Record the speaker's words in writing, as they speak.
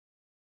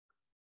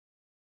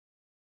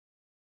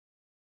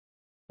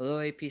Hello,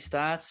 AP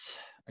Stats.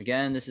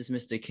 Again, this is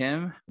Mr.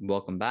 Kim.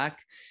 Welcome back.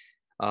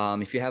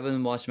 If you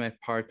haven't watched my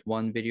part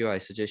one video, I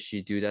suggest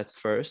you do that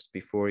first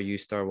before you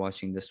start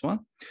watching this one.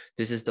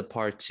 This is the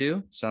part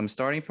two. So I'm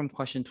starting from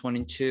question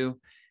 22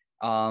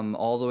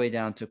 all the way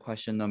down to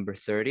question number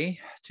 30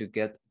 to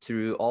get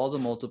through all the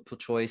multiple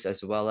choice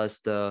as well as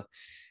the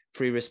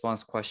free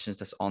response questions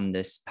that's on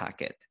this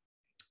packet.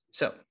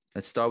 So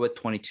let's start with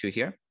 22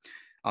 here.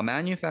 A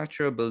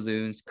manufacturer of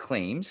balloons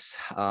claims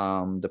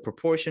the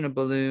proportion of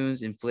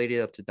balloons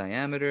inflated up to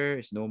diameter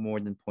is no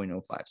more than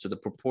 0.05. So the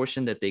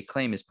proportion that they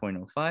claim is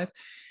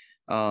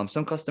 0.05.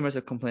 Some customers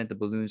have complained the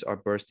balloons are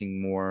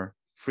bursting more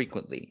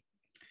frequently.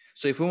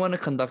 So if we want to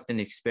conduct an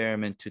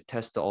experiment to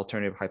test the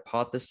alternative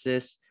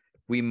hypothesis,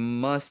 we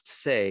must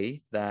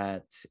say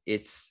that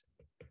it's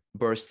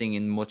bursting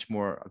in much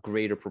more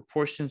greater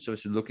proportion. So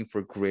it's looking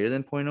for greater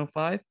than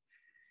 0.05.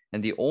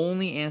 And the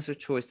only answer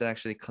choice that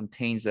actually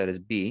contains that is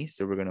B.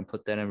 So we're going to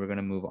put that in, we're going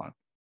to move on.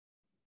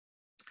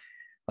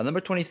 Number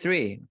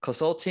 23,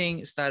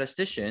 consulting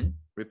statistician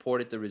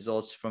reported the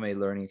results from a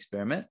learning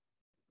experiment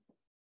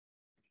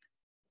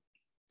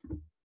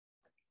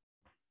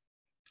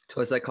to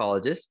a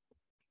psychologist.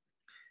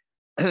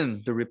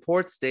 The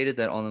report stated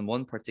that on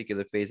one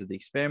particular phase of the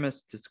experiment,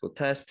 statistical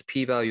test,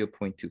 p-value of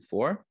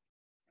 0.24.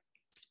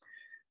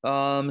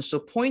 So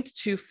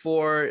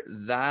 0.24,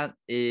 that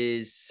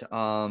is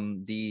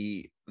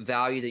the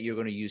value that you're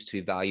going to use to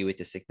evaluate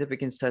the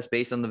significance test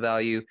based on the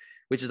value,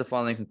 which is the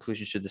following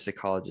conclusion should the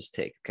psychologist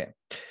take. Okay,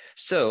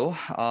 so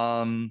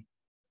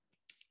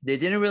they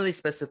didn't really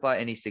specify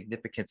any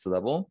significance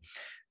level.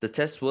 The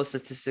test was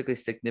statistically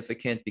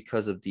significant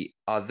because of the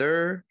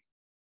other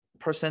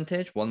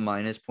percentage, 1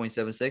 minus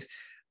 0.76,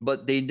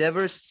 but they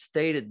never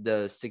stated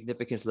the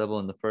significance level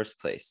in the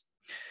first place.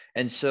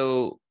 And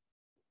so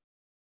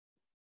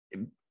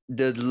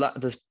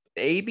the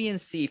A, B,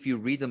 and C, if you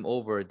read them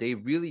over, they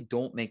really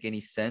don't make any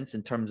sense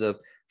in terms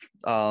of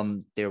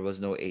there was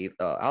no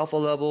alpha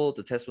level.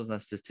 The test was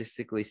not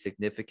statistically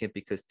significant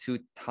because 2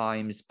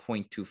 times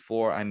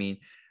 0.24. I mean,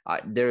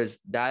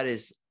 that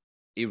is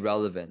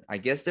irrelevant. I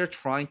guess they're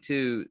trying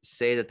to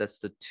say that that's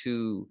the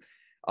two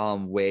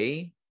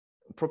way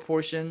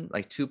proportion,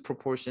 like two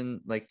proportion,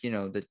 like, you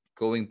know, that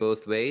going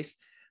both ways.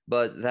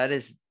 But that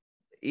is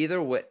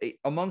either way,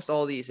 amongst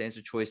all these answer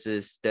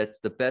choices, that's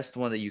the best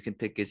one that you can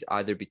pick is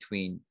either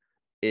between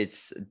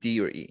it's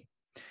D or E.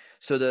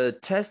 So the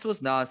test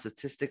was not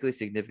statistically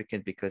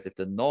significant because if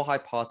the null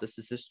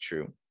hypothesis is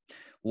true,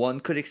 one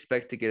could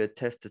expect to get a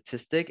test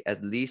statistic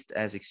at least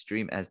as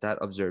extreme as that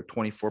observed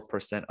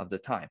 24% of the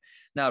time.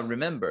 Now,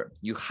 remember,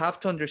 you have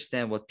to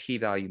understand what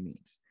p-value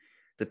means.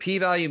 The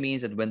p-value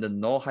means that when the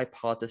null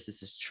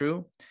hypothesis is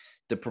true,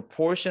 the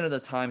proportion of the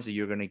times that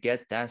you're going to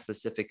get that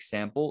specific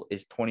sample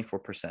is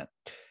 24%.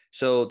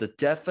 So the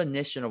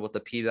definition of what the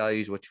p-value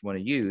is what you want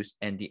to use,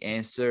 and the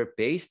answer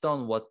based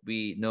on what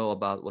we know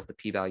about what the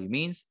p-value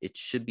means, it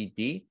should be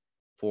D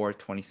for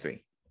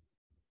 23.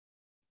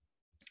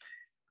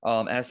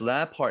 As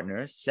lab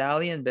partners,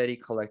 Sally and Betty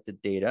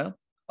collected data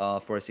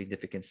for a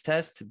significance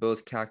test to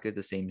both calculate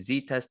the same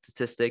z-test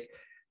statistic,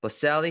 but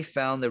Sally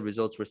found the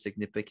results were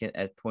significant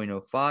at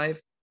 0.05,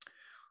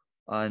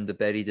 and the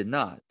Betty did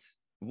not.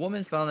 The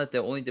woman found that the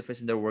only difference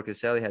in their work is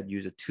Sally had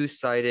used a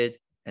two-sided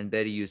and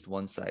Betty used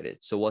one-sided.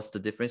 So what's the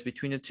difference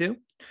between the two?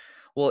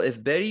 Well,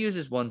 if Betty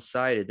uses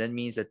one-sided, that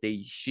means that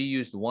she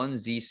used one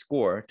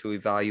z-score to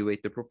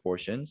evaluate the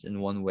proportions in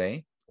one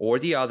way or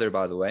the other,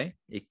 by the way.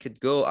 It could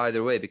go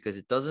either way because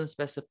it doesn't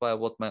specify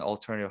what my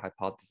alternative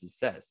hypothesis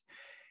says.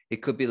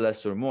 It could be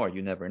less or more,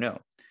 you never know.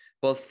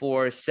 But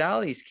for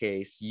Sally's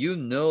case, you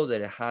know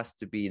that it has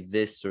to be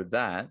this or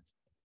that.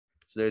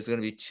 So there's going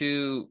to be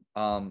two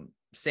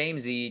same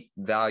z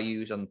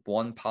values on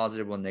one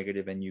positive, one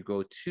negative, and you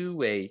go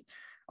two-way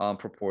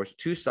proportion,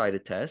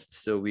 two-sided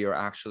test. So we are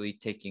actually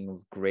taking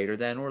greater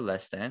than or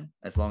less than,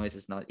 as long as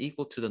it's not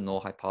equal to the null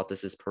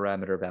hypothesis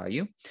parameter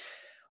value.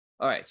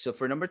 All right, so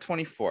for number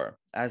 24,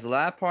 as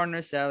lab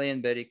partners, Sally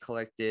and Betty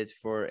collected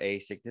for a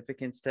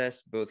significance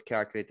test, both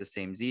calculate the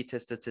same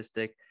z-test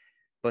statistic,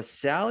 but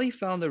Sally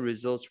found the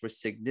results were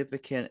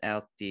significant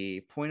at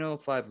the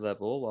 0.05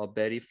 level, while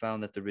Betty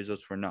found that the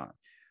results were not.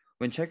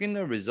 When checking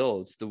the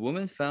results, the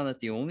woman found that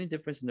the only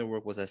difference in their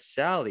work was that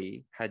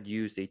Sally had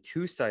used a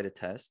two-sided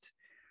test,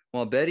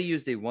 while Betty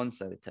used a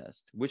one-sided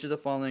test. Which of the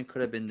following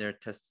could have been their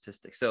test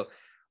statistic? So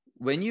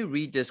when you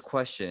read this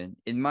question,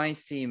 it might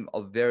seem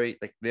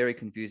very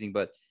confusing,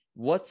 but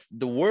what's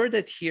the word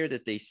that here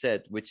that they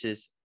said, which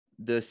is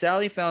the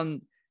Sally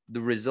found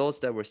the results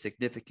that were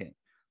significant.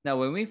 Now,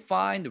 when we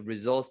find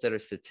results that are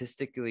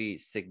statistically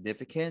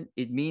significant,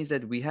 it means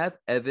that we have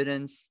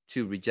evidence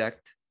to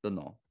reject the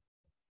null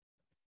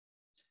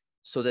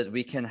so that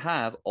we can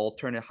have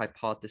alternate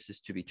hypothesis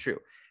to be true,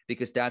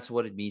 because that's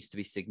what it means to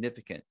be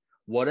significant.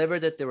 Whatever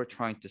that they were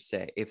trying to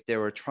say, if they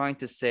were trying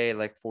to say,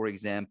 like, for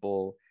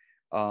example,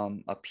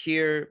 up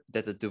here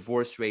that the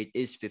divorce rate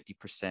is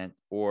 50%,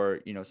 or,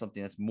 you know,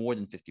 something that's more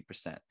than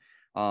 50%.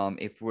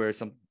 If we're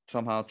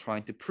somehow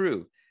trying to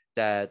prove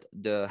that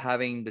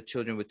having the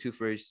children with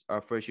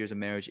first years of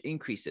marriage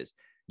increases,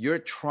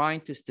 you're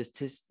trying to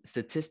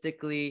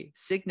statistically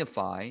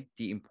signify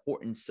the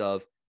importance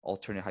of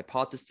alternate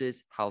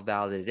hypothesis, how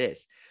valid it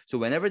is. So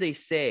whenever they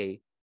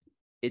say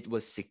it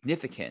was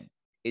significant,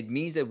 it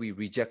means that we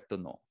reject the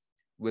null.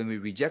 When we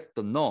reject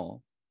the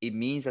null, it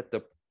means that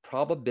the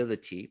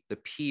probability, the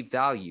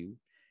p-value,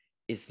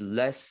 is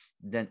less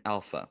than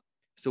alpha.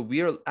 So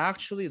we are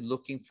actually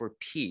looking for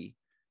p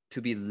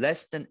to be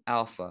less than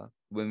alpha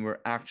when we're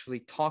actually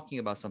talking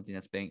about something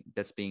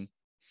that's being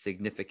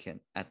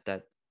significant at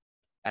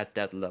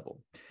that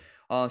level.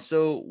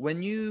 So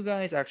when you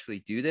guys actually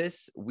do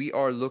this, we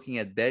are looking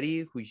at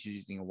Betty, who's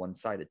using a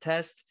one-sided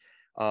test,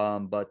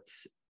 but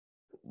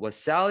was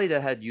Sally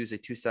that had used a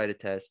two-sided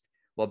test,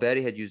 while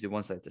Betty had used a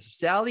one-sided test.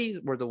 So Sally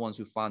were the ones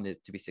who found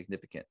it to be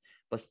significant,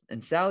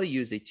 and Sally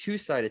used a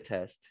two-sided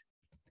test,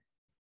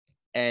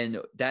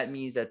 and that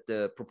means that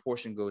the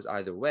proportion goes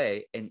either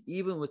way. And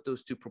even with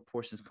those two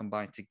proportions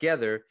combined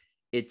together,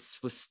 it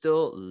was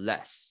still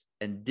less.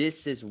 And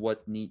this is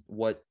what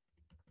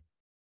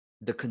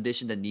the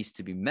condition that needs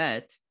to be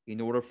met in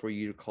order for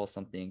you to call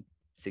something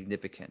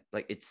significant,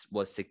 like it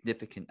was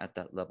significant at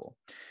that level.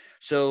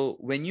 So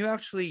when you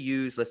actually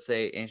use, let's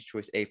say, answer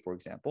choice A, for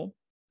example,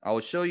 I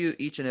will show you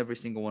each and every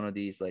single one of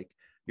these. Like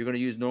you're going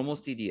to use normal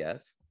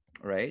CDF,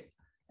 right?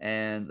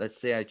 And let's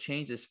say I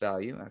change this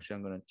value. Actually,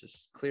 I'm going to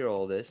just clear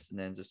all this and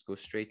then just go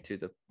straight to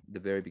the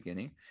very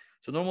beginning.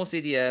 So normal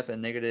CDF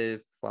and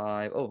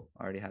 -5. Oh,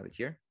 I already have it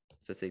here.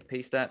 So let's say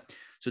paste that.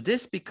 So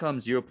this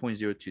becomes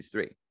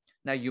 0.023.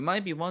 Now you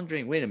might be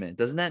wondering, wait a minute,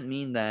 doesn't that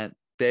mean that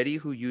Betty,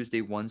 who used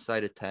a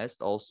one-sided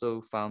test,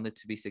 also found it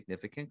to be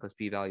significant because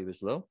p-value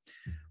is low?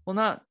 Well,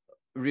 not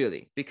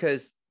really,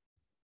 because,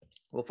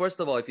 well, first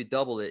of all, if you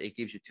double it, it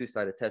gives you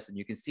two-sided test, and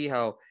you can see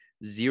how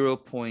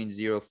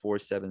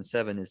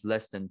 0.0477 is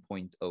less than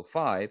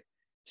 0.05.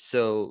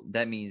 So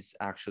that means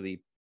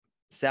actually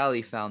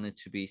Sally found it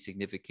to be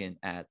significant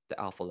at the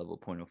alpha level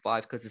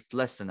 0.05 because it's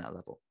less than that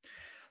level.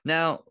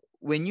 Now,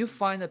 when you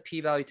find a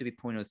p-value to be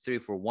 0.03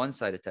 for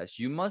one-sided test,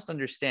 you must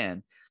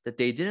understand that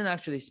they didn't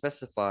actually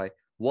specify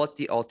what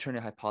the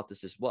alternate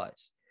hypothesis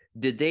was.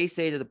 Did they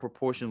say that the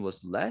proportion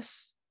was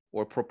less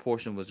or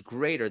proportion was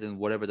greater than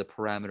whatever the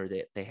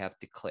parameter they have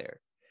declared?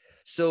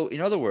 So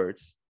in other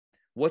words,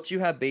 what you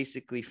have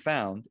basically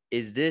found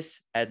is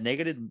this at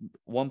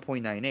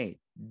 -1.98.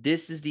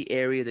 This is the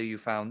area that you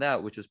found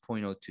out, which was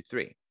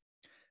 0.023,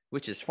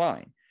 which is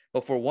fine.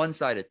 But for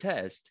one-sided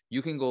test,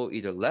 you can go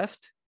either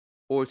left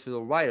or to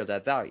the right of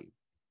that value,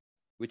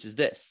 which is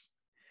this.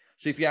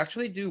 So if you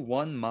actually do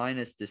 1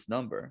 minus this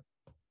number,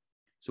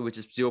 so which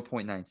is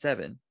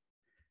 0.97,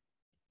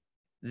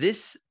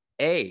 this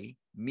A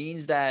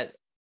means that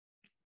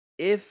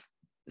if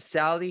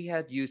Sally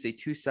had used a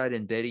two-sided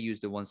and Betty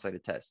used a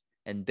one-sided test,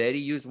 and Betty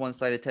used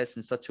one-sided test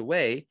in such a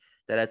way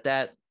that at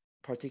that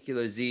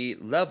particular Z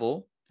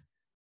level,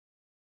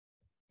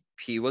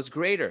 P was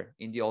greater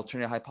in the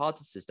alternate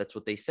hypothesis. That's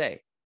what they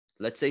say.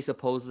 Let's say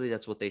supposedly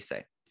that's what they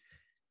say.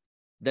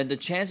 Then the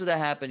chance of that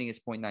happening is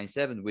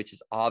 0.97, which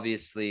is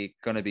obviously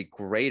going to be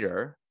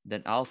greater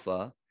than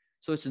alpha.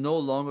 So it's no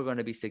longer going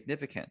to be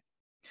significant.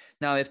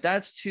 Now, if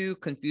that's too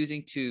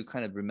confusing to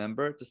kind of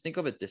remember, just think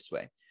of it this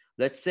way.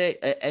 Let's say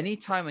at any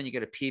time when you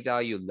get a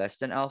p-value less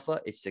than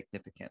alpha, it's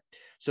significant.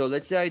 So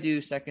let's say I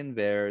do second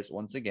VAERS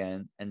once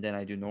again, and then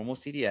I do normal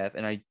CDF,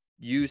 and I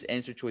use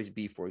answer choice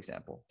B, for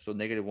example. So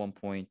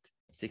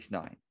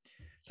 -1.69.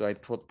 So I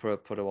put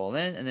it all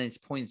in, and then it's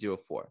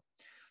 0.04.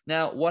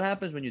 Now, what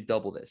happens when you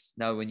double this?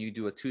 Now, when you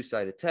do a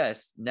two-sided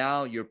test,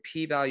 now your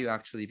p-value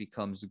actually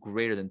becomes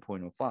greater than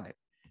 0.05.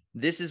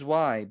 This is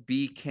why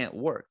B can't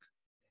work,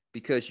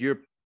 because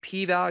your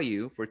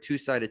p-value for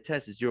two-sided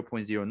test is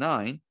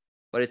 0.09,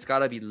 but it's got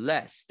to be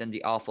less than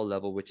the alpha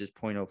level, which is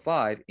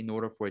 0.05, in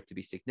order for it to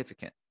be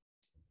significant.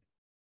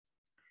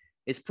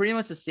 It's pretty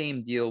much the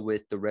same deal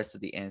with the rest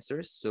of the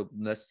answers. So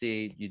let's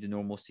say you do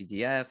normal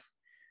CDF,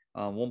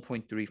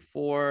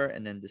 1.34,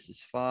 and then this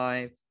is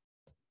 5.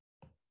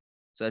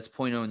 So that's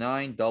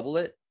 0.09, double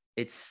it,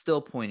 it's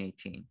still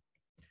 0.18.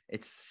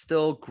 It's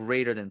still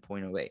greater than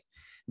 0.08.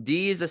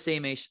 D is the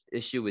same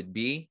issue with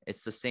B.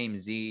 It's the same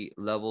Z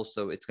level,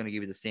 so it's going to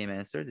give you the same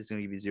answer. It's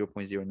going to give you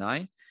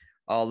 0.09.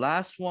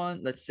 Last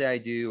one, let's say I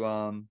do,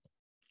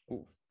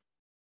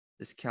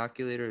 this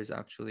calculator is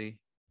actually,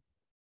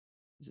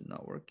 is it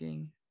not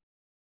working?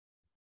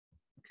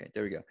 Okay,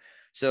 there we go.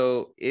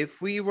 So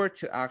if we were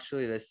to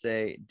actually, let's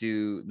say,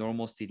 do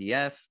normal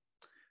CDF,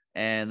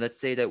 and let's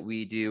say that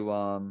we do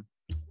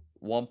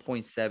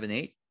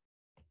 1.78,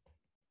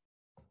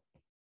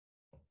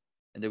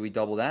 and then we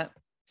double that.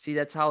 See,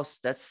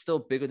 that's still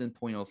bigger than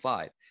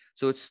 0.05.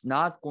 So it's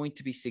not going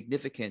to be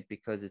significant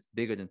because it's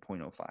bigger than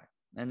 0.05.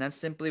 And that's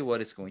simply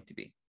what it's going to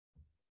be.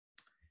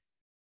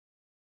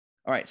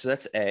 All right, so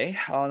that's A.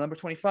 Number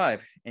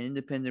 25, an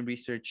independent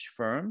research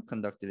firm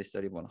conducted a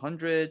study of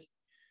 100.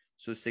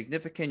 So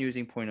significant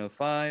using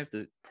 0.05.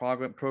 The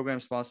program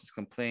sponsors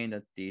complained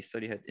that the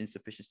study had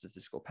insufficient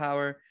statistical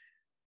power.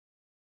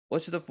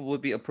 What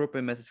would be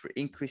appropriate method for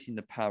increasing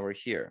the power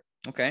here?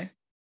 Okay.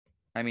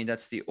 I mean,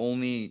 that's the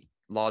only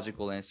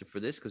logical answer for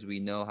this because we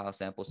know how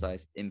sample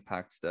size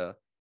impacts the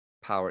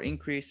power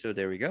increase. So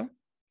there we go.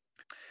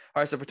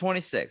 All right, so for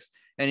 26,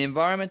 an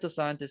environmental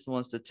scientist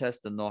wants to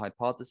test the null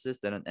hypothesis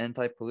that an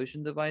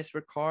anti-pollution device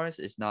for cars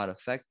is not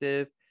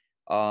effective.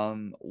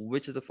 Under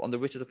which of the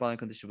following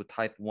conditions would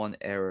type 1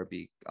 error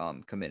be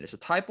committed? So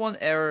type 1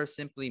 error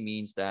simply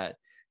means that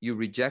you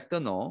reject the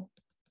null,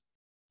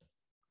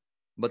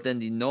 but then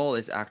the null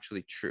is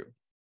actually true.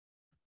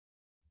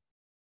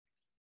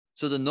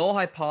 So the null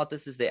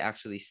hypothesis, they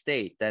actually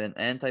state that an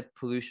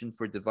anti-pollution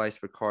for device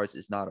for cars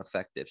is not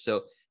effective.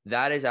 So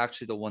that is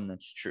actually the one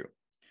that's true.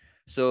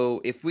 So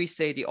if we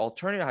say the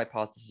alternative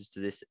hypothesis to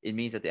this, it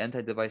means that the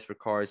anti-device for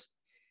cars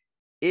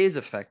is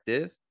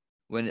effective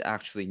when it's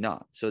actually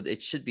not. So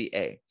it should be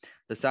A.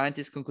 The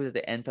scientists conclude that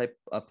the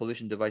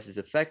anti-pollution device is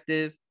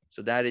effective.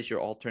 So that is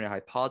your alternative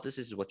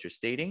hypothesis is what you're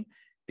stating,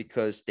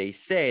 because they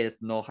say that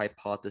the null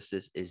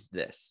hypothesis is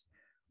this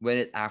when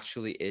it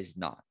actually is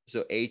not.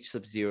 So H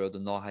sub 0, the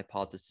null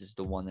hypothesis is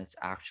the one that's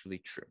actually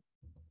true.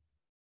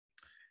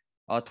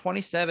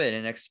 27,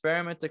 an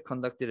experimenter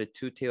conducted a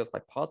two-tailed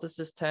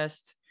hypothesis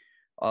test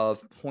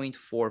of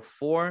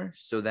 0.44.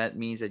 So that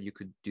means that you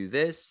could do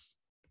this,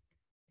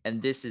 and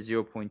this is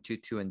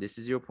 0.22, and this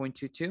is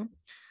 0.22.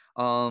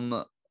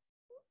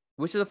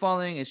 Which of the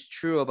following is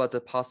true about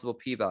the possible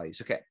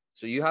p-values? Okay,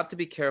 so you have to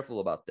be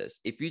careful about this.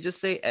 If you just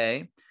say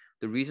A,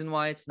 the reason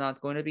why it's not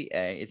going to be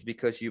A is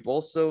because you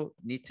also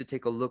need to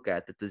take a look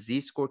at that the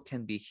z-score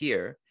can be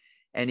here,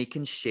 and it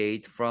can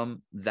shade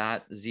from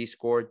that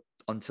z-score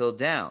until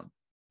down,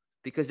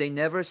 because they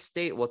never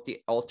state what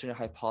the alternate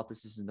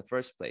hypothesis is in the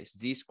first place.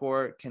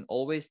 Z-score can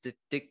always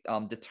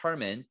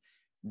determine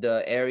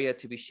the area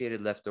to be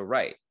shaded left or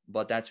right,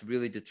 but that's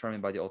really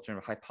determined by the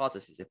alternative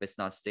hypothesis. If it's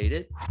not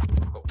stated,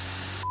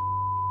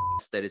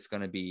 that it's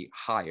going to be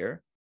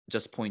higher,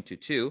 just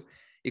 0.22.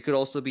 It could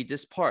also be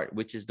this part,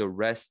 which is the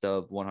rest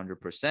of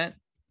 100%,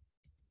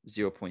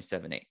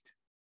 0.78.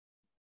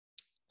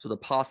 So the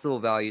possible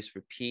values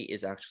for P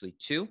is actually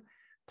 2,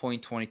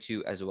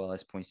 0.22, as well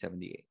as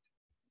 0.78.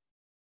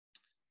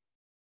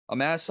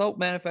 A soap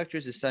manufacturer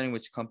is deciding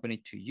which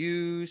company to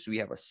use. We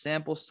have a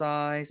sample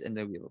size, and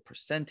then we have a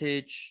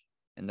percentage,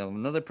 and then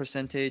another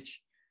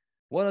percentage.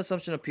 What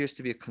assumption appears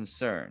to be a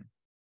concern?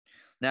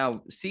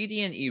 Now, C,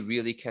 D, and E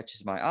really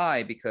catches my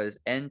eye because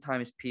N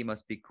times P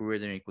must be greater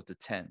than or equal to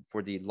 10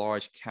 for the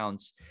large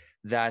counts,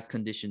 that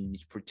condition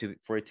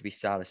for it to be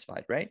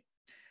satisfied, right?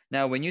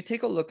 Now, when you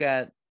take a look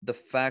at the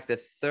fact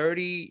that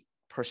 30%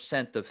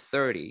 of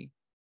 30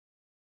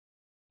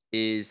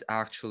 is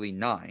actually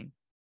 9,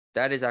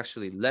 that is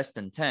actually less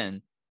than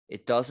 10,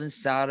 it doesn't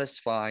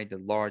satisfy the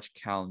large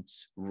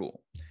counts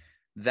rule.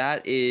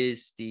 That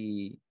is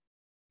the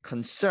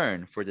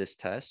concern for this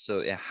test,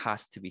 so it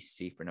has to be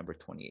C for number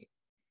 28.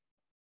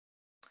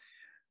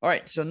 All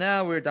right, so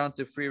now we're down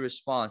to free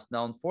response.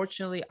 Now,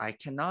 unfortunately, I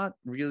cannot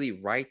really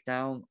write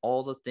down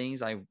all the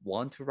things I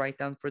want to write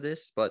down for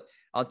this, but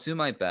I'll do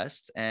my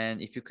best.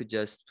 And if you could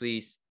just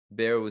please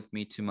bear with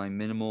me to my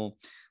minimal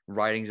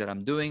writings that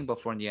I'm doing,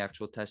 but for the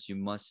actual test, you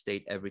must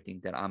state everything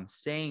that I'm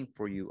saying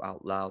for you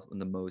out loud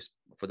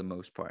for the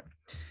most part.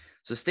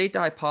 So state the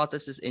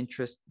hypothesis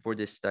interest for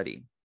this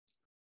study.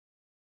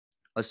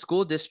 A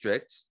school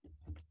district,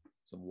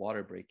 some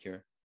water break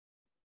here.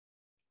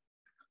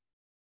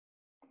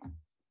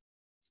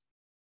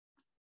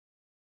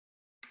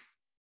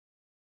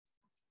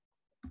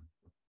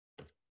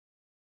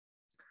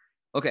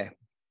 Okay.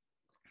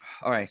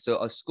 All right.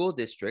 So a school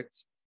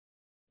district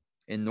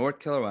in North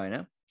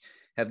Carolina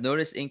have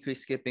noticed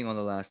increased skipping on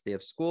the last day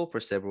of school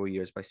for several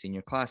years by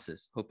senior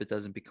classes. Hope it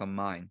doesn't become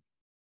mine.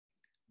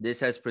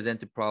 This has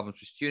presented problems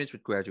for students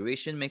with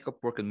graduation, makeup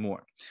work, and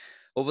more.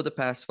 Over the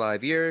past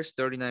 5 years,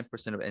 39%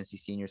 of NC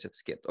seniors have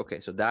skipped. Okay,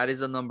 so that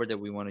is a number that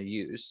we want to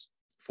use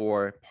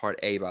for part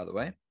A, by the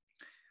way.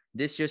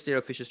 This year, state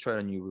officials tried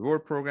a new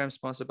reward program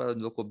sponsored by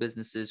local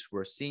businesses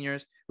where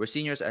seniors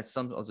at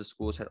some of the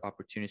schools had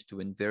opportunities to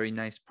win very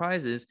nice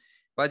prizes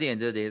by the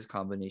end of the day's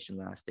combination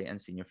last day and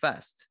senior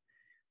fest.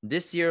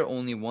 This year,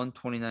 only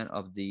 129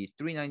 of the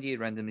 398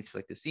 randomly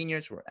selected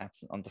seniors were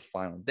absent on the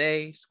final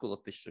day. School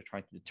officials are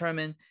trying to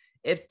determine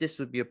if this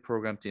would be a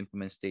program to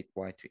implement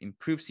statewide to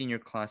improve senior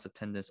class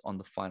attendance on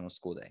the final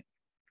school day.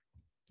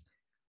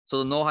 So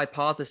the null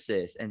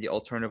hypothesis and the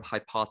alternative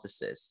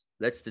hypothesis,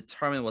 let's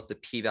determine what the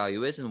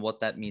p-value is and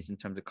what that means in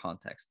terms of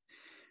context.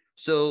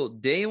 So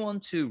they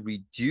want to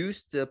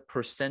reduce the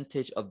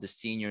percentage of the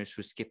seniors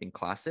who are skipping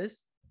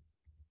classes,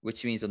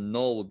 which means a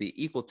null will be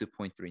equal to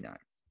 0.39.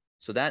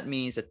 So that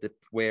means that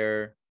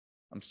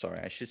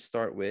I should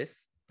start with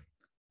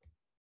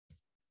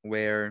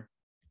where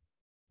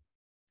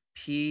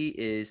P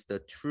is the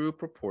true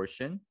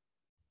proportion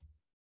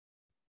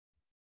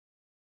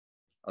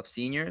of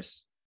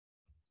seniors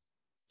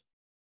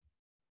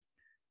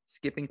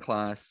skipping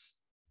class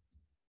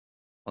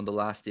on the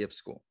last day of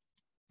school.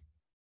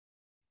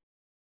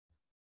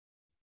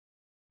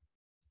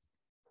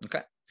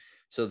 Okay,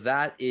 so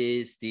that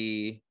is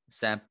the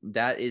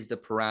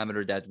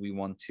parameter that we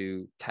want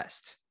to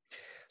test.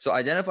 So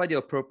identify the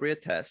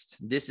appropriate test.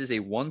 This is a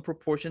one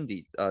proportion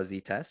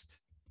Z test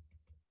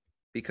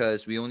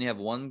because we only have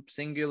one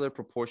singular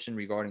proportion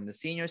regarding the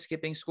senior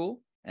skipping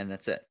school, and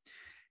that's it.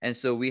 And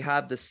so we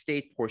have the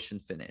state portion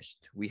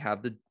finished. We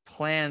have the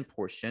plan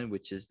portion,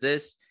 which is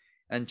this.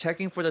 And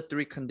checking for the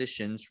three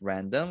conditions,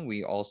 random,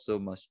 we also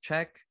must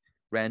check,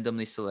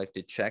 randomly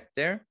selected check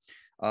there.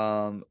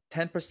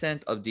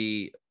 10% of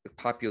the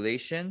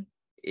population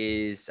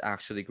is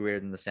actually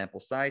greater than the sample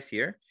size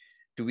here.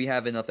 Do we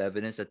have enough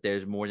evidence that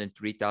there's more than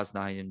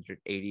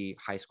 3,980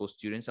 high school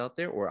students out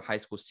there or high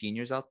school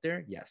seniors out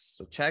there? Yes,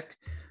 so check.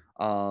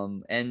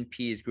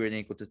 NP is greater than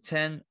or equal to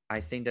 10.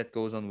 I think that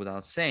goes on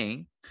without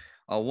saying.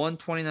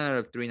 129 out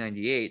of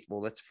 398.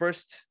 Well, let's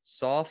first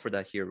solve for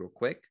that here real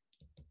quick.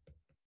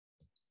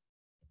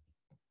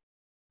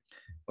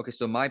 Okay,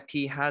 so my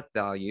p hat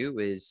value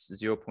is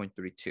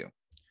 0.32.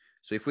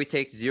 So if we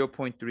take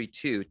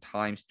 0.32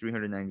 times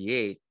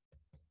 398,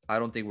 I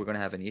don't think we're going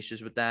to have any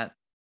issues with that.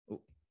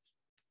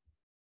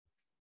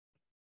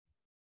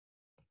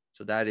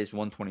 So that is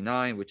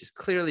 129, which is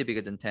clearly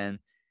bigger than 10,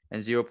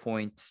 and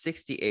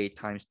 0.68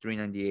 times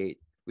 398,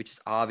 which is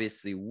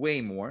obviously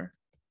way more,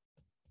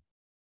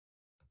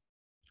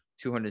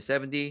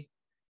 270.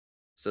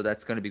 So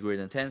that's going to be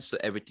greater than 10. So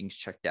everything's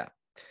checked out.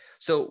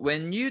 So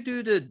when you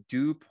do the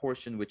do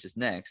portion, which is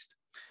next,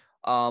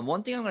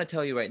 one thing I'm going to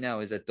tell you right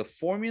now is that the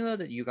formula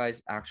that you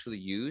guys actually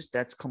use,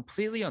 that's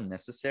completely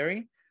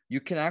unnecessary. You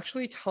can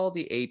actually tell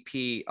the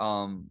AP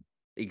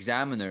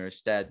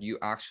examiners that you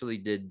actually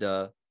did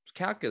the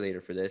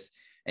calculator for this,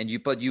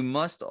 but you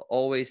must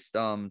always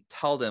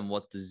tell them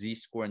what the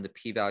z-score and the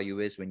p-value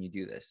is when you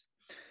do this.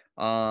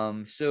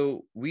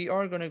 So we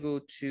are going to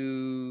go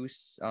to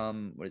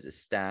what is it,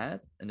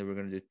 stat, and then we're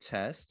going to do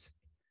test,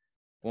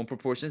 one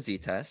proportion z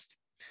test.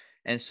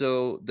 And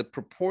so the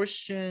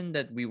proportion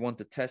that we want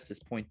to test is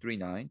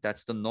 0.39.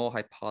 That's the null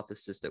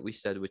hypothesis that we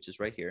said, which is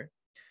right here.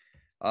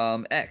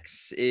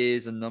 X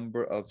is a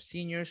number of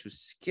seniors who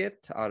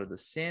skipped out of the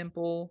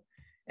sample,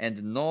 and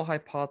the null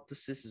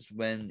hypothesis is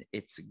when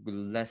it's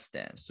less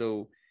than.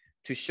 So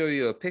to show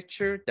you a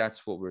picture,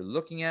 that's what we're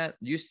looking at.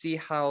 You see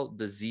how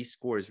the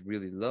z-score is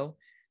really low.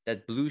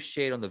 That blue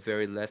shade on the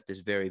very left is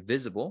very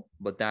visible,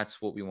 but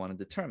that's what we want to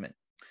determine.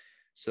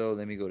 So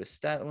let me go to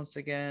stat once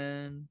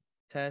again,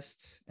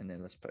 test, and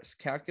then let's press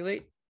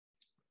calculate.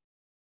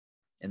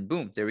 And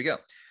boom, there we go.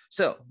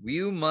 So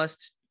you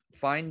must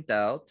find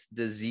out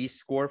the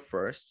z-score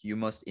first. You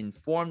must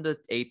inform the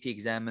AP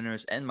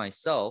examiners and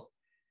myself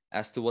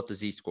as to what the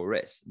z-score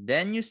is.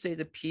 Then you say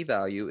the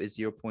p-value is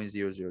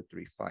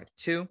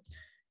 0.00352,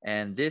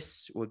 and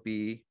this would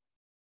be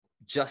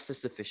just as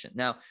sufficient.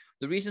 Now,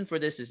 the reason for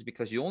this is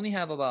because you only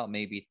have about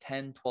maybe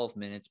 10, 12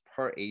 minutes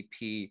per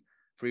AP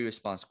free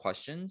response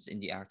questions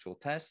in the actual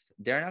test.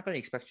 They're not going to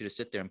expect you to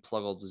sit there and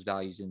plug all those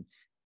values in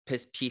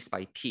piece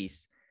by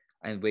piece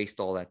and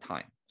waste all that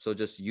time. So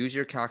just use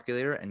your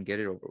calculator and get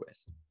it over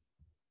with.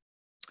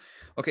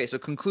 Okay, so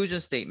conclusion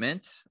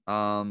statement.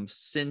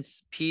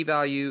 Since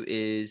p-value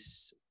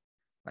is,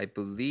 I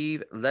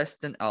believe, less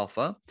than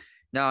alpha.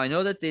 Now, I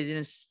know that they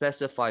didn't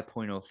specify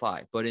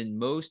 0.05, but in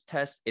most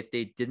tests, if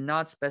they did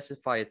not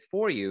specify it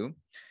for you,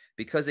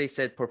 because they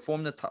said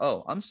perform the,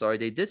 oh, I'm sorry,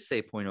 they did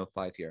say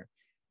 0.05 here.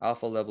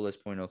 Alpha level is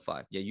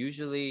 0.05. Yeah,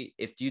 usually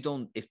if you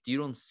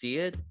don't see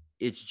it,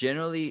 it's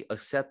generally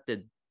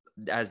accepted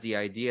as the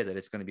idea that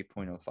it's going to be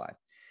 0.05.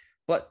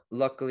 But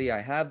luckily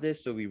I have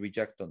this, so we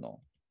reject the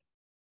null.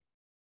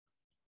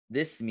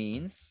 This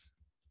means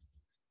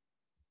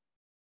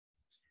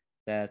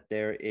that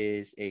there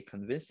is a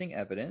convincing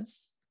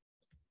evidence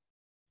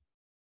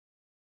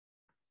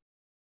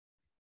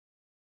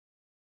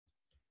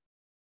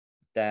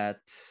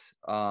that,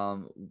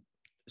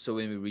 so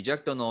when we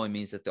reject the null, it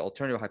means that the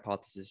alternative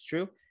hypothesis is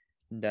true,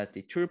 that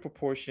the true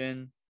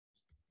proportion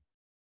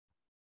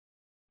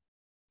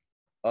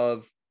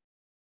of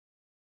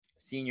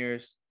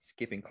seniors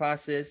skipping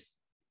classes,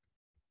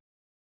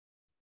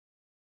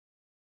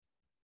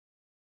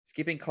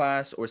 skipping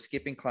class or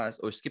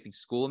skipping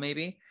school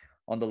maybe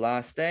on the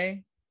last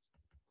day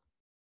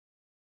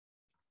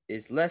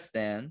is less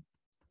than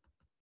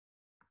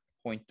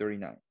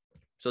 0.39.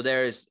 So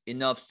there is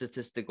enough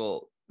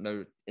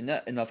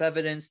enough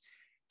evidence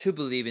to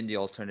believe in the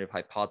alternative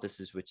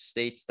hypothesis, which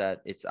states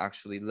that it's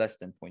actually less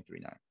than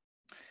 0.39.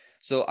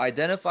 So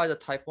identify the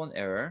type 1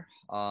 error.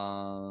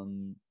 So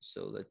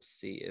let's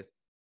see if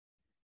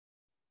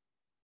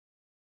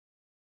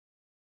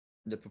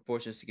the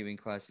proportion of skipping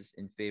classes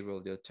in favor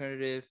of the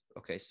alternative.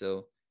 Okay,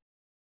 so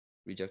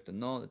reject the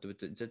null. The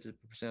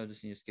percent of the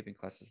senior skipping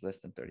classes less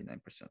than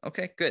 39%.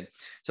 Okay, good.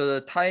 So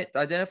the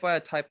identify a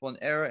type 1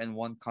 error and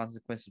one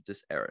consequence of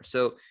this error.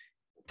 So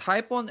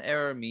type 1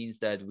 error means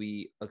that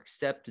we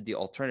accept the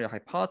alternative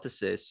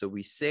hypothesis. So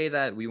we say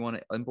that we want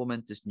to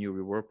implement this new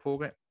reward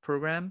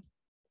program.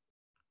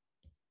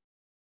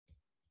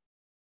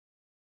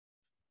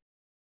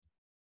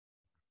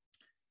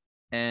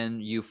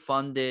 And you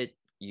fund it,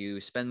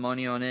 you spend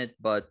money on it,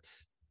 but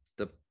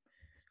the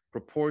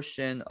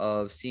proportion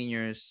of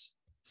seniors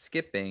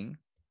skipping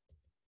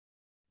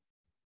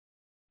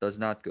does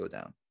not go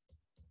down.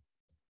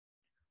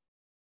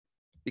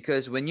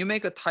 Because when you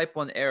make a type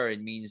 1 error,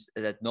 it means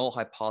that null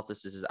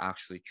hypothesis is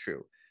actually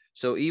true.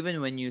 So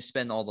even when you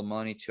spend all the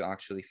money to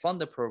actually fund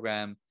the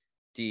program,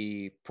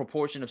 the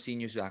proportion of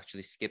seniors who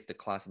actually skip the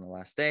class on the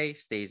last day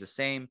stays the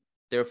same.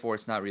 Therefore,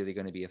 it's not really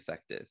going to be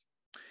effective.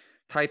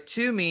 Type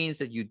 2 means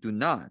that you do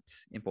not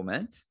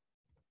implement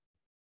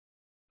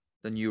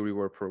the new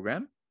reward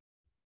program.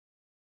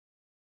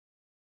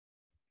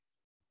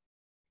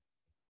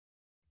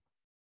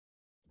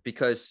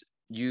 Because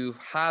you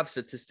have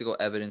statistical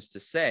evidence to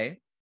say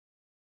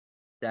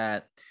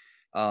that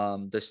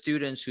the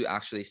students who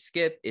actually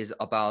skip is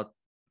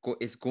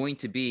going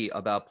to be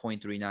about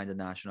 0.39 the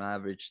national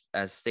average,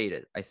 as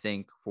stated, I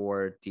think,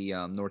 for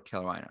the North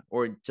Carolina,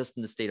 or just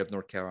in the state of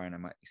North Carolina,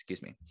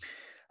 excuse me.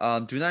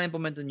 Do not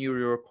implement the new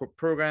reward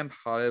program,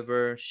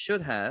 however,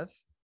 should have,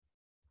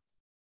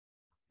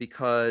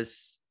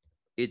 because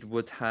it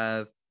would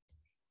have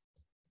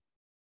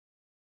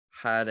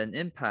had an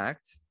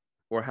impact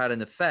or had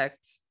an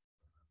effect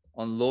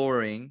on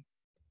lowering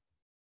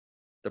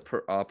the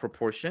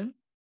proportion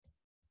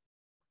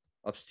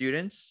of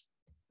students,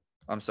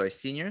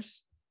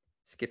 seniors,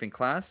 skipping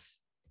class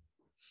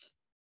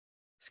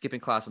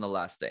on the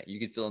last day. You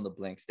can fill in the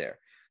blanks there.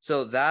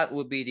 So that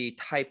would be the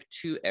type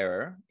 2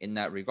 error in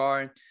that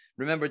regard.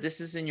 Remember, this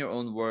is in your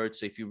own words.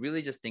 So if you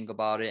really just think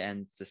about it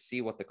and to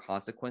see what the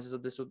consequences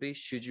of this would be,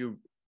 should you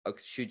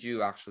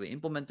actually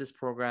implement this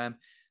program?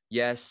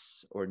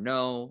 Yes or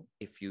no.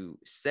 If you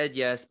said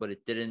yes, but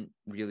it didn't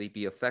really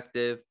be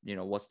effective,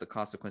 what's the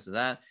consequence of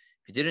that?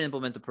 If you didn't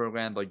implement the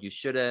program, but you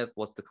should have,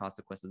 what's the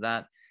consequence of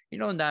that?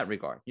 In that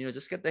regard,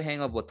 just get the hang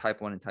of what type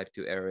 1 and type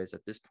 2 error is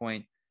at this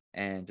point,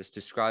 and just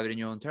describe it in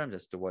your own terms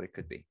as to what it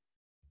could be.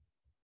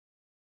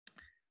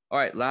 All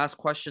right, last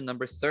question,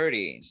 number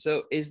 30.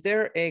 So is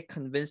there a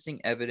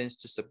convincing evidence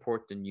to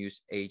support the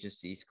news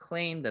agency's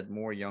claim that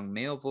more young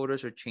male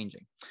voters are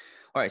changing?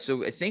 All right,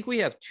 so I think we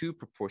have two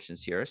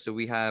proportions here. So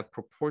we have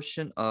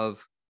proportion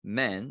of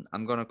men.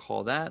 I'm going to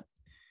call that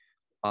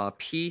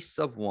P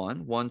sub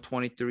 1,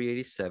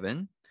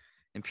 123.87.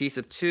 And P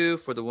sub 2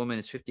 for the woman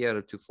is 50 out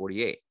of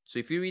 248. So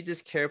if you read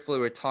this carefully,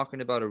 we're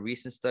talking about a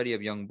recent study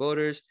of young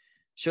voters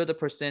show the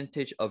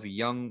percentage of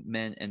young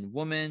men and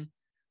women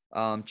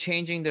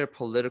changing their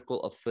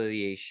political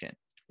affiliation.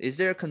 Is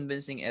there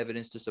convincing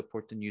evidence to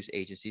support the news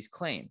agency's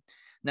claim?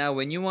 Now,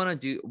 when you want to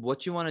do,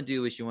 what you want to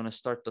do is you want to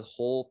start the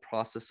whole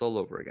process all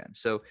over again.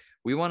 So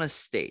we want to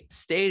state.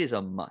 State is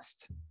a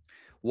must.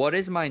 What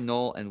is my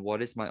null and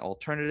what is my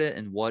alternative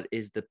and what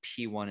is the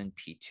P1 and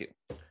P2?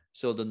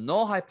 So the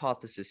null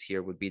hypothesis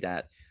here would be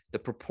that the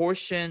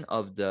proportion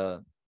of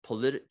the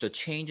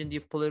change in the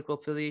political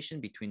affiliation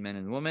between men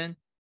and women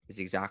is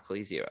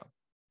exactly 0.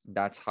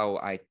 That's how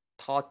I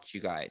taught you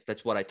guys.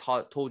 That's what I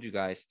told you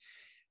guys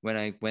when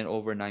I went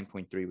over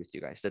 9.3 with you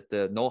guys, that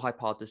the null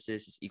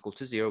hypothesis is equal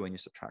to 0 when you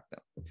subtract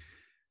them.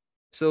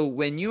 So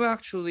when you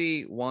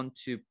actually want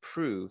to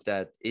prove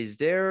that, is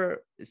there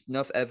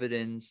enough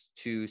evidence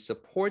to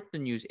support the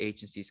news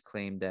agency's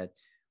claim that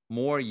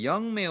more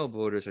young male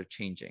voters are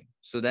changing?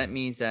 So that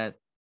means that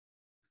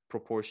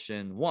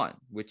proportion 1,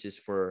 which is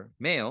for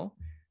male,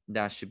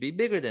 that should be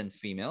bigger than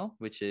female,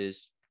 which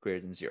is greater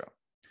than 0,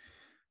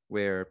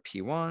 where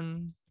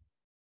P1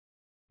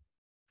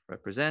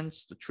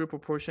 represents the true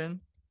proportion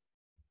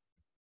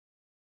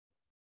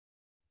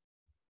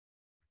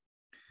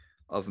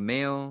of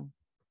male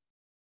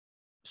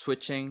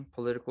switching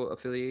political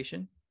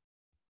affiliation.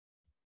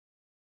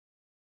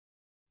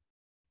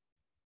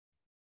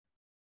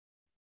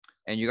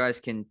 And you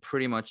guys can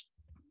pretty much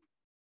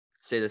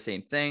say the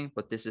same thing,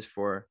 but this is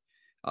for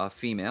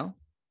female.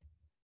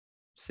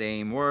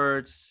 Same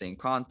words, same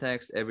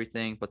context,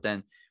 everything, but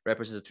then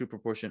represents a true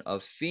proportion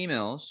of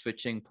females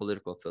switching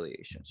political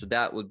affiliation. So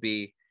that would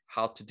be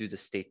how to do the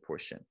state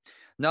portion.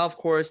 Now, of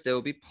course, there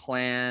will be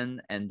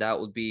plan, and that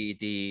would be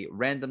the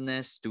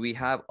randomness. Do we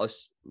have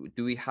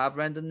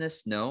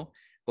randomness? No,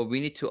 but we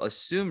need to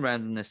assume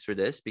randomness for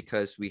this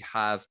because we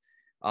have,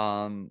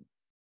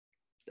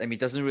 it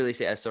doesn't really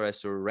say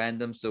SRS or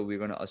random, so we're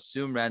going to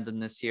assume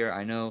randomness here.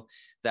 I know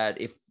that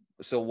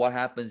what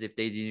happens if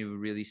they didn't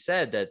really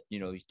said that,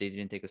 they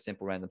didn't take a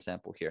simple random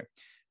sample here?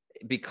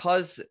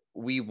 Because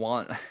we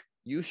want,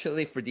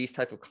 usually for these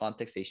type of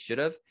contexts, they should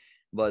have,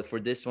 but for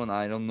this one,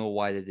 I don't know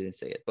why they didn't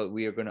say it, but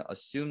we are going to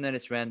assume that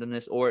it's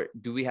randomness. Or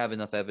do we have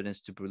enough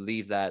evidence to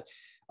believe that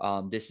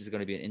this is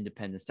going to be an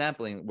independent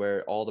sampling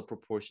where all the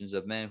proportions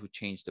of men who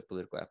change the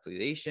political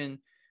affiliation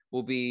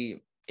will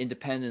be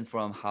independent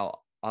from how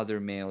other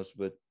males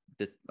would,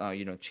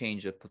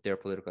 change their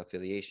political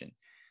affiliation?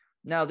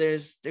 Now,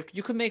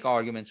 you could make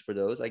arguments for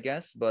those, I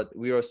guess, but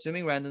we are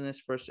assuming randomness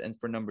first. And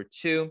for number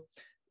 2,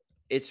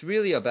 it's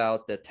really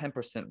about the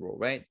 10% rule,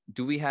 right?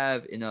 Do we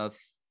have enough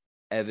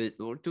evidence,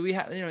 or do we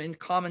have, in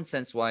common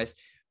sense wise,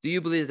 do you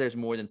believe there's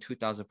more than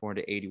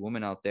 2,480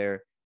 women out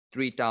there,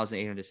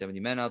 3,870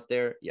 men out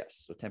there?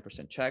 Yes. So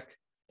 10% check.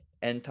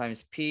 N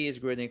times P is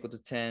greater than or equal to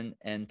 10.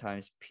 N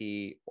times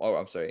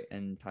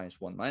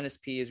 1 minus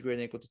P is greater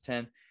than or equal to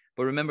 10.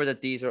 But remember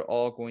that these are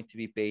all going to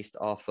be based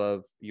off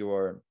of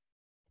your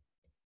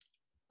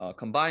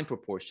combined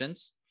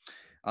proportions.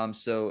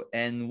 So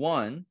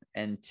N1,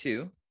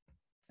 N2,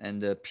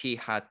 and the P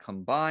hat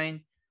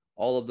combined,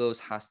 all of those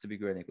has to be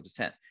greater than or equal to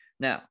 10.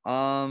 Now,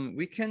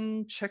 we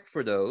can check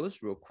for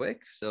those real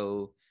quick.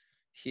 So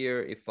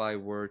here, if I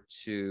were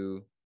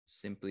to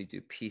simply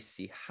do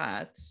PC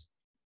hat,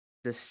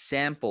 the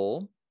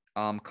sample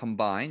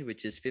combined,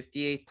 which is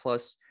 58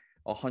 plus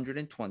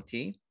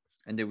 120,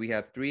 and then we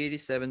have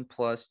 387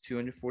 plus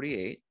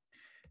 248.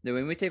 Then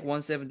when we take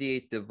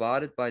 178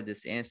 divided by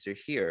this answer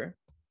here,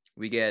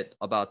 we get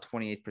about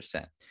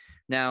 28%.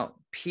 Now,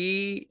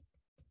 P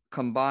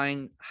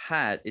combined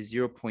hat is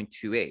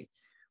 0.28.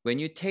 When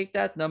you take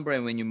that number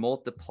and when you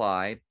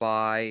multiply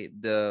by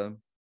the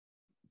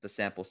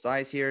sample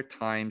size here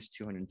times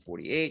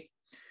 248,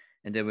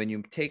 and then when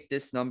you take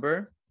this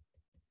number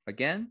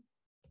again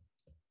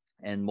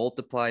and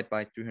multiply it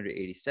by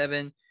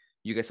 387,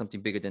 you get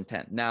something bigger than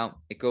 10.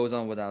 Now, it goes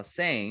on without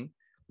saying,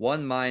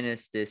 1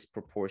 minus this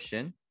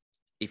proportion,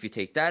 if you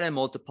take that and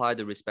multiply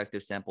the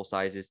respective sample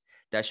sizes,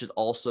 that should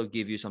also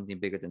give you something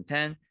bigger than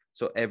 10.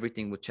 So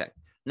everything would check.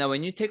 Now,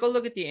 when you take a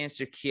look at the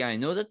answer key, I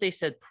know that they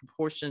said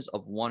proportions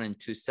of 1 and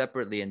 2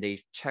 separately, and they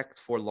checked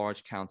for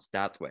large counts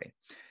that way.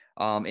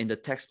 In the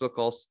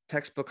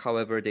textbook,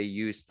 however, they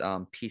used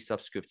P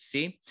subscript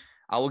C.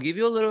 I will give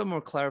you a little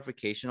more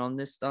clarification on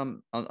this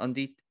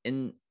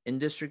in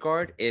this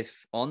regard.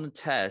 If on the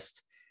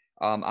test,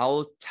 I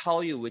will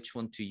tell you which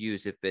one to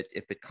use if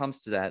it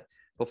comes to that.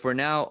 But for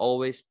now,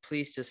 always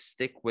please just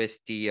stick with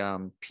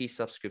the P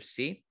subscript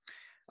C.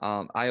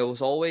 I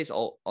was always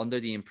under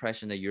the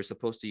impression that you're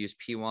supposed to use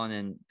P1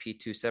 and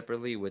P2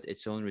 separately with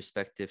its own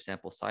respective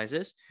sample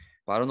sizes.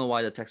 But I don't know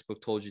why the textbook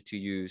told you to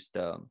use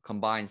the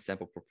combined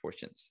sample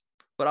proportions.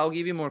 But I'll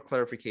give you more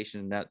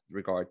clarification in that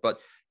regard. But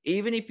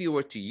even if you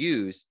were to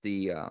use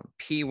the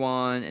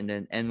P1 and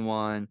then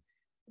N1,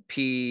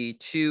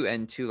 P2,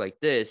 N2 like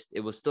this,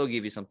 it will still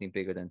give you something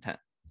bigger than 10.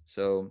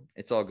 So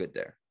it's all good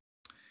there.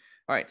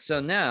 All right, so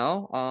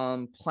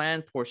now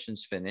planned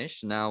portions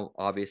finished. Now,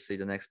 obviously,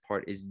 the next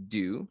part is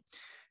due.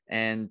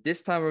 And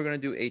this time we're going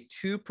to do a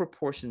 2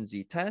 proportion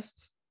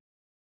z-test.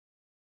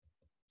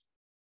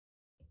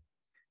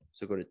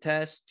 So go to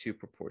test, 2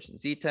 proportion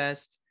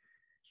z-test.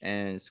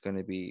 And it's going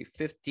to be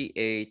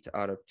 58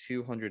 out of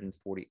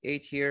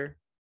 248 here.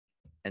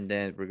 And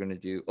then we're going to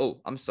do,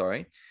 oh, I'm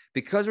sorry.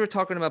 Because we're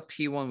talking about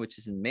P1, which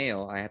is in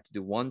male, I have to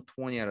do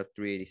 120 out of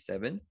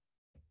 387.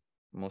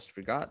 Almost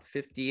forgot,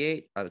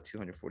 58 out of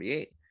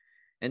 248.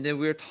 And then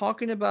we're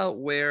talking about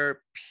where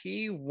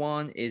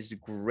P1 is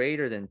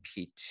greater than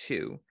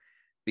P2,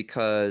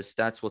 because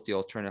that's what the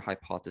alternate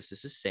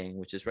hypothesis is saying,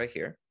 which is right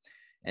here.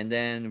 And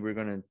then we're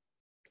going to,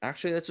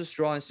 actually, let's just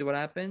draw and see what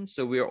happens.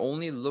 So we are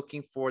only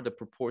looking for the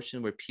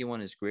proportion where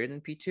P1 is greater than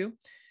P2.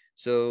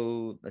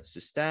 So let's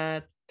just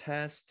that,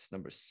 test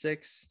number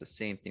 6, the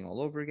same thing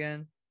all over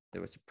again. There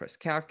was to press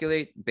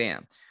calculate,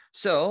 bam.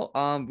 So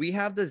we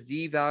have the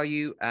Z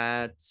value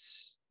at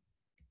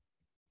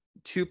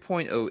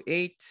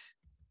 2.08,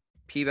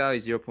 p-value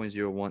is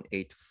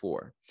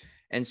 0.0184.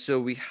 And so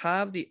we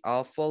have the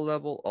alpha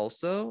level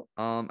also.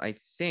 I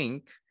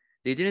think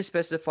they didn't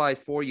specify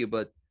for you,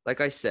 but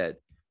like I said,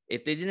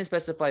 if they didn't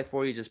specify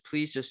for you,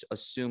 please just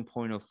assume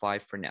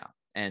 0.05 for now.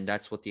 And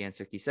that's what the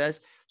answer key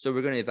says. So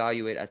we're going to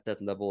evaluate at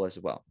that level as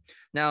well.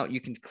 Now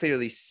you can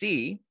clearly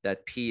see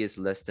that P is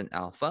less than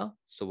alpha.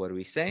 So what do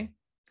we say?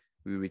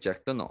 We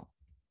reject the null.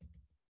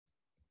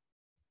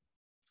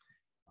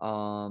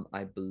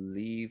 I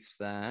believe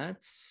that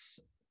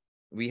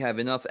we have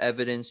enough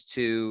evidence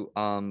to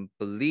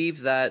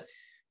believe that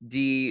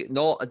the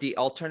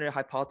alternative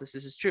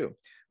hypothesis is true.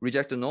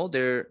 Reject the null.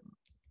 There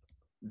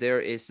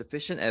is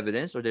sufficient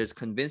evidence, or there's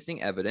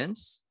convincing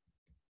evidence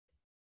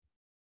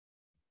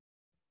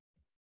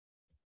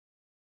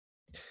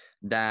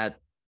that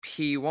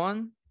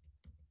P1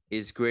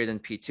 is greater than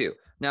P2.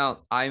 Now,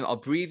 I'm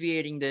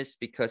abbreviating this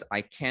because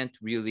I can't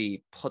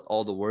really put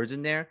all the words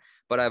in there,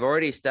 but I've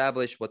already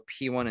established what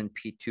P1 and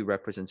P2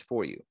 represents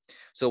for you.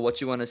 So what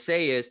you want to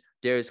say is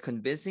there is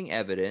convincing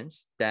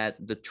evidence that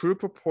the true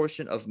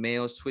proportion of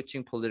males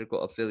switching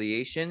political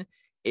affiliation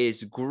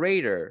is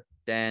greater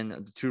than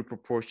the true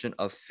proportion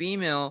of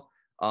female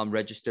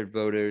registered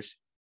voters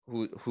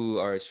who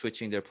are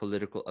switching their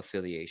political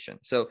affiliation.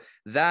 So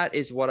that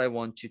is what I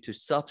want you to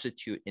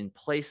substitute in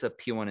place of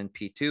P1 and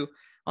P2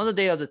 on the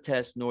day of the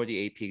test nor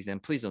the AP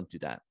exam. Please don't do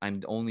that.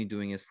 I'm only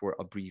doing it for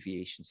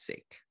abbreviation's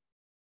sake.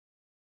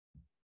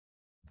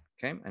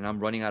 Okay, and I'm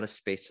running out of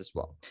space as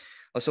well.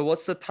 So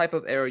what's the type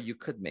of error you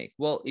could make?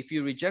 Well, if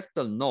you reject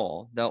the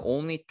null, the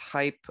only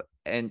type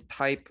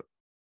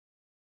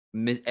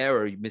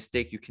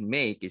mistake you can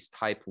make is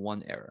type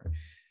 1 error,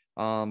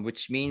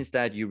 which means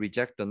that you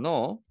reject the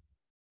null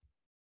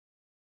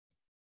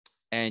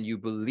and you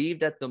believe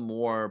that the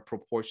more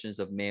proportions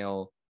of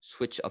male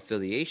switch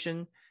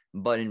affiliation,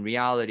 but in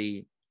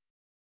reality,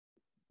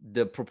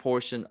 the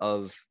proportion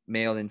of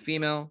male and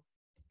female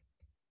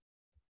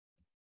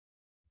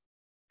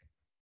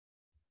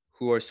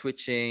who are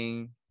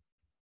switching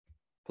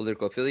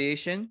political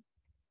affiliation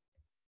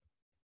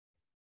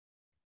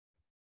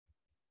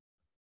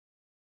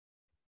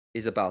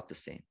is about the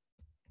same.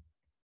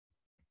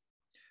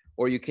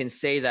 Or you can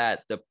say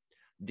that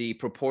the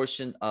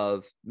proportion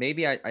of,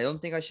 maybe I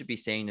don't think I should be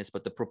saying this,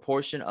 but the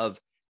proportion of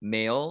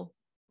male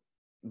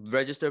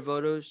registered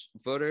voters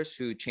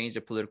who change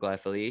their political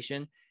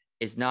affiliation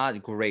is not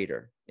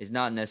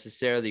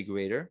necessarily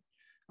greater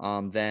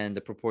than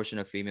the proportion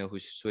of female who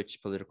switch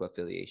political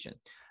affiliation.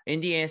 In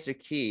the answer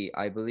key,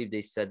 I believe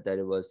they said that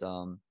it was,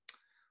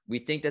 we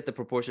think that the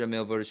proportion of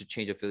male voters who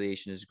change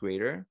affiliation is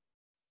greater,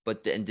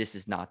 but then this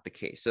is not the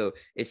case. So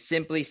it's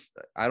simply,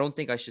 I don't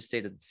think I should say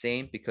the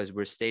same, because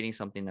we're stating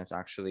something that's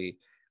actually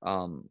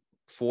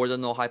for the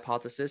null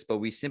hypothesis, but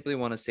we simply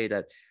want to say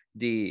that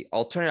the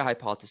alternative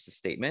hypothesis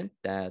statement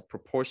that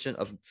proportion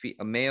of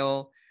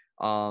male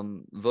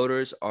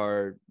voters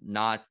are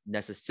not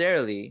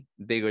necessarily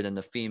bigger than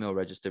the female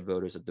registered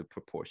voters of the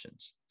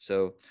proportions.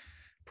 So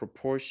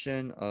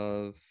proportion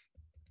of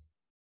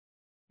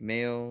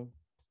male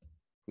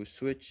who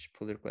switch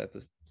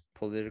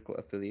political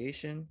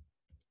affiliation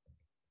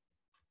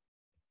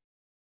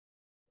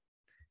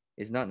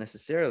is not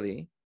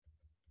necessarily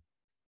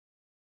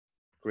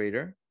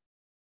greater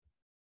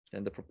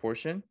than the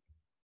proportion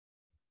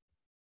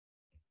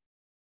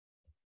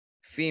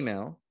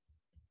female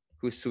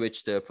who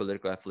switch their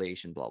political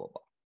affiliation, blah, blah,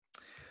 blah.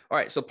 All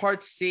right, so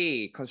part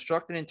C,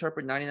 construct and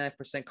interpret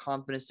 99%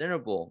 confidence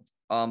interval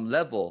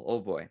level. Oh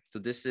boy, so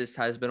this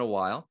has been a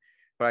while,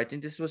 but I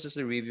think this was just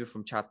a review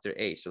from chapter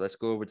 8. So let's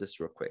go over this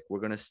real quick. We're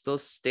gonna still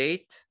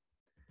state,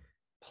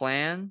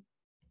 plan,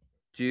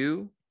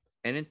 do,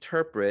 and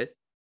interpret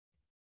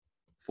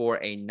for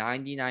a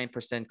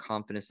 99%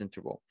 confidence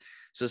interval.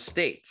 So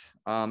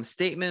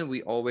statement,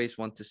 we always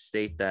want to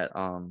state that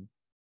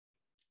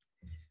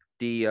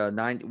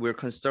we're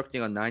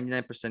constructing a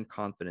 99%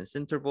 confidence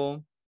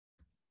interval,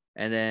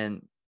 and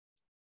then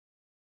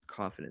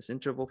confidence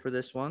interval for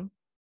this one.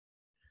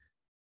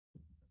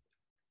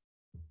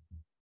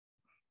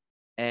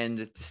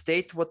 And to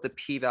state what the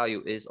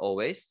p-value is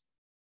always.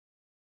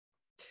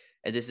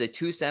 And this is a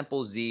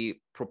 2-sample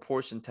Z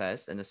proportion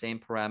test and the same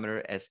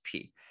parameter as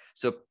P.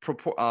 So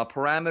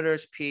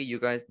parameters P, you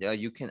guys,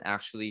 you can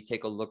actually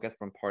take a look at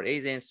from part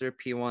A's answer,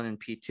 P1 and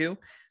P2.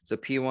 So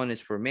P1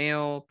 is for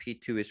male,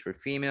 P2 is for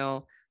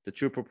female, the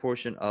true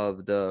proportion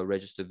of the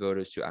registered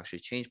voters to actually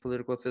change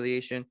political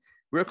affiliation.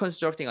 We're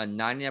constructing a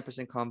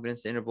 99%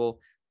 confidence interval,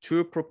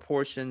 true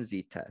proportion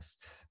Z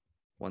test.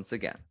 Once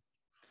again,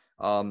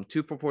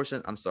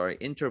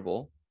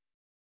 interval.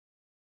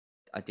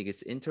 I think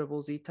it's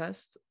interval Z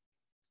test.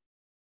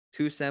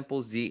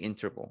 2-sample Z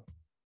interval.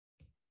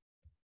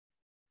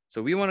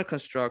 So we want to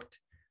construct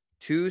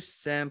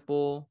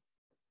 2-sample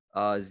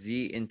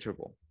Z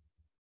interval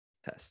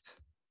test.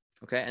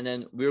 Okay, and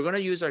then we're going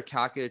to use our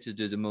calculator to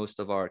do the most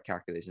of our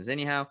calculations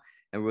anyhow,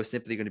 and we're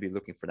simply going to be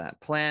looking for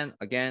that. Plan,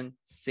 again,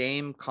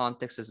 same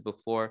context as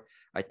before.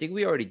 I think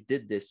we already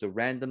did this. So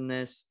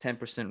randomness,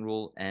 10%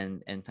 rule,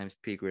 and n times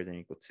p greater than or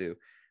equal to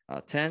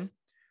 10.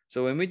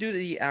 So when we do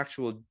the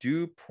actual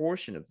do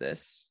portion of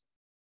this,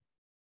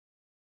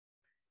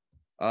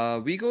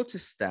 we go to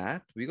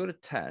stat, we go to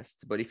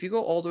test, but if you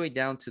go all the way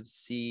down to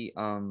C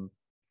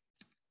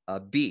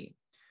B,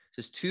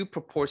 just 2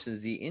 proportion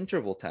Z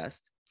interval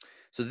test.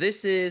 So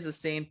this is the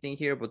same thing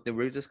here, but then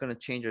we're just going to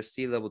change our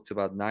C level to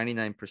about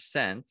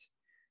 99%.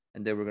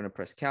 And then we're going to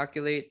press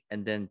calculate,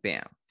 and then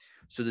bam.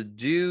 So the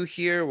do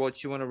here,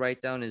 what you want to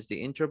write down is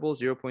the interval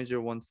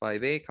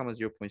 0.0158,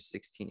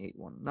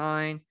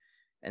 0.16819.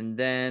 And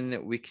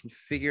then we can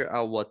figure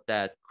out what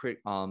that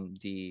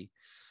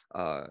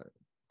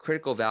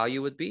critical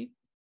value would be,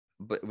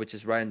 but which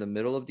is right in the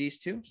middle of these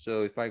two.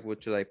 So if I go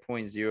to like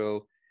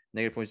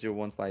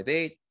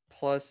 -0.0158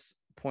 plus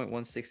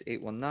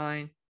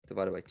 0.16819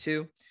 divided by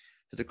 2,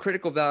 so the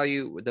critical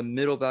value, the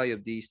middle value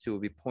of these two will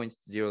be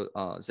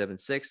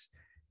 0.076,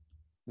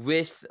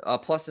 with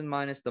plus and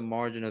minus the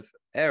margin of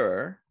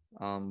error,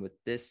 with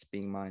this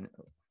being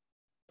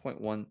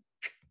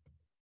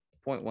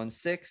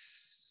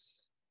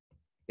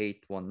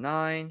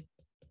 0.16819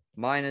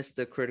 minus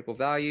the critical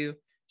value.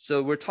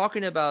 So we're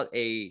talking about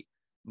a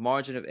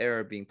margin of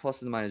error being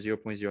plus and minus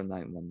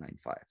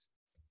 0.09195,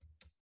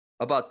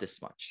 about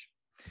this much.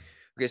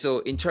 Okay, so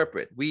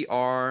interpret. We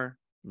are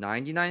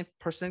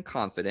 99%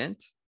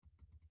 confident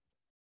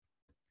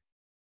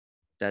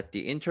that the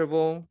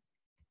interval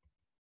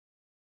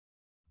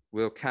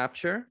will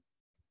capture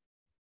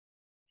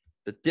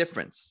the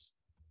difference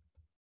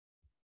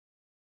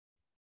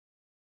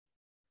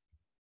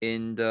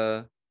in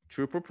the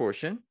true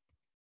proportion,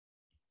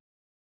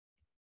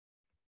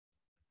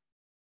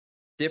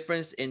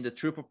 difference in the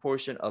true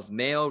proportion of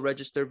male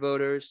registered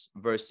voters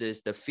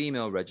versus the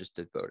female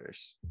registered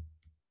voters.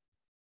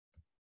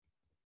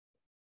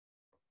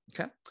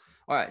 Okay.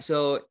 All right.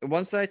 So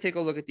once I take a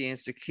look at the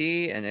answer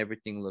key and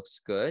everything looks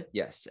good,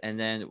 yes. And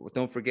then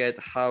don't forget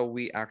how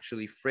we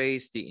actually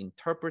phrase the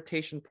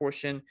interpretation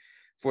portion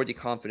for the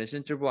confidence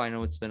interval. I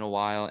know it's been a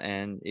while,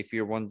 and if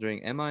you're wondering,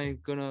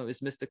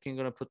 is Mr. King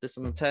gonna put this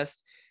on the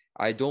test?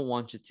 I don't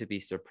want you to be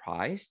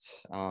surprised.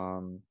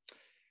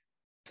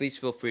 Please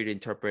feel free to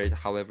interpret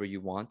however you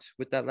want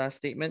with that last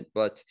statement,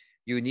 but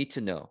you need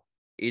to know.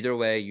 Either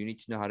way, you need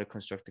to know how to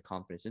construct the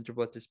confidence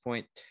interval at this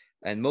point.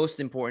 And most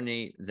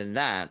importantly than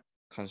that,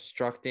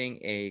 constructing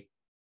a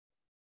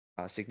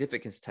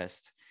significance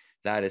test,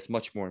 that is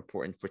much more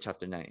important for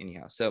chapter 9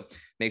 anyhow. So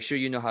make sure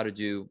you know how to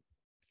do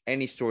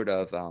any sort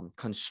of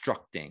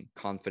constructing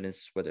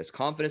confidence, whether it's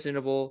confidence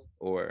interval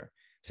or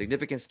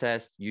significance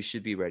test. You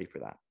should be ready for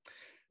that.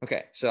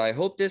 Okay, so I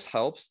hope this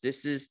helps.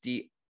 This is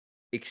the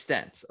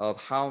extent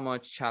of how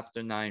much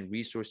chapter 9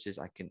 resources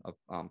I can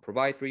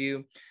provide for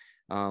you.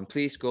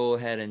 Please go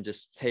ahead and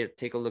just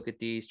take a look at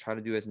these. Try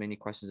to do as many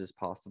questions as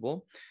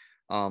possible.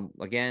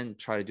 Again,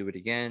 try to do it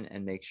again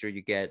and make sure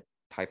you get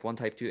type 1,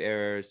 type 2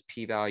 errors,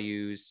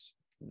 p-values,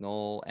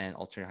 null, and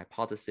alternate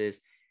hypothesis,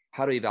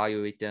 how to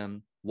evaluate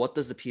them, what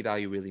does the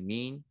p-value really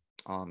mean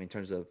in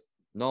terms of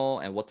null,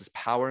 and what does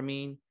power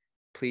mean.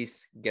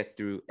 Please get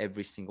through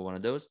every single one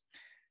of those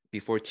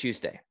before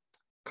Tuesday.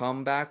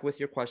 Come back with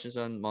your questions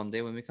on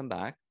Monday when we come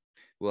back.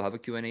 We'll have a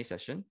Q&A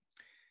session.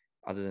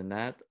 Other than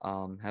that,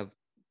 have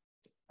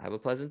a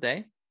pleasant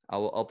day. I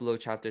will upload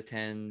chapter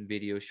 10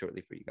 video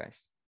shortly for you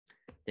guys.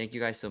 Thank you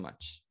guys so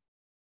much.